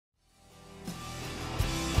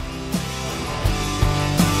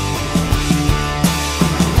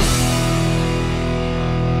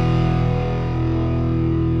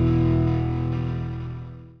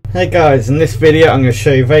Hey guys, in this video I'm going to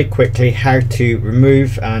show you very quickly how to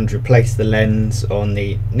remove and replace the lens on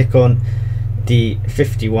the Nikon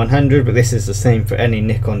D50-100, but this is the same for any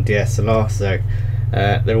Nikon DSLR, so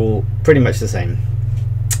they're all pretty much the same.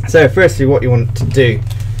 So firstly, what you want to do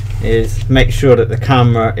is make sure that the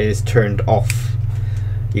camera is turned off.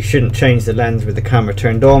 You shouldn't change the lens with the camera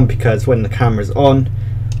turned on, because when the camera is on,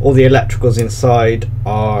 all the electricals inside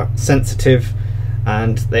are sensitive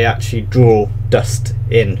and they actually draw dust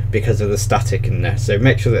in because of the static in there. So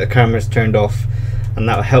make sure that the camera is turned off, and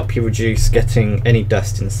that will help you reduce getting any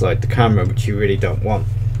dust inside the camera, which you really don't want.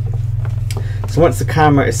 So once the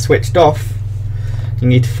camera is switched off, you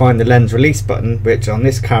need to find the lens release button, which on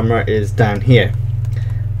this camera is down here.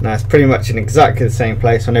 Now it's pretty much in exactly the same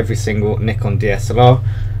place on every single Nikon DSLR,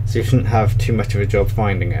 so you shouldn't have too much of a job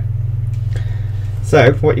finding it.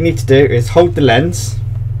 So what you need to do is hold the lens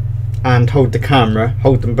and hold the camera,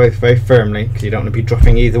 hold them both very firmly because you don't want to be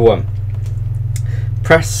dropping either one.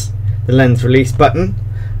 Press the lens release button,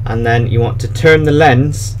 and then you want to turn the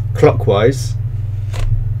lens clockwise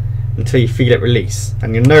until you feel it release,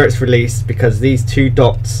 and you'll know it's released because these two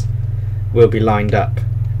dots will be lined up.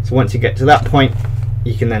 So once you get to that point,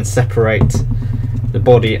 you can then separate the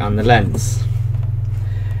body and the lens.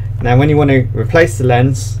 Now when you want to replace the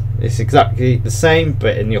lens, it's exactly the same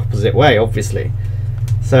but in the opposite way, obviously.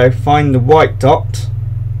 So find the white dot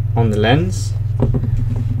on the lens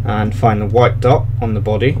and find the white dot on the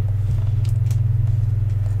body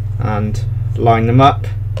and line them up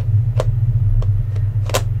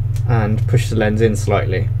and push the lens in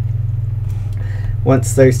slightly.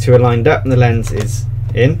 Once those two are lined up and the lens is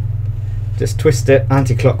in, just twist it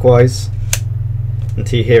anti-clockwise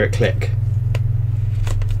until you hear it click.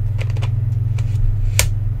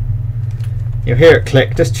 You'll hear it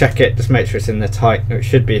click, just check it, just make sure it's in there tight, or it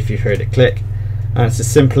should be if you've heard it click, and it's as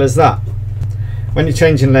simple as that. When you're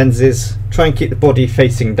changing lenses, try and keep the body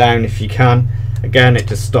facing down if you can. Again, it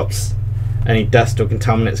just stops any dust or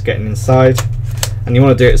contaminants getting inside, and you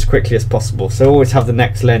want to do it as quickly as possible, so always have the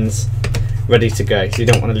next lens ready to go, so you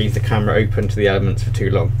don't want to leave the camera open to the elements for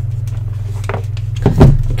too long.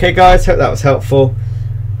 Okay guys, hope that was helpful,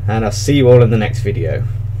 and I'll see you all in the next video.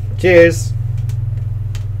 Cheers!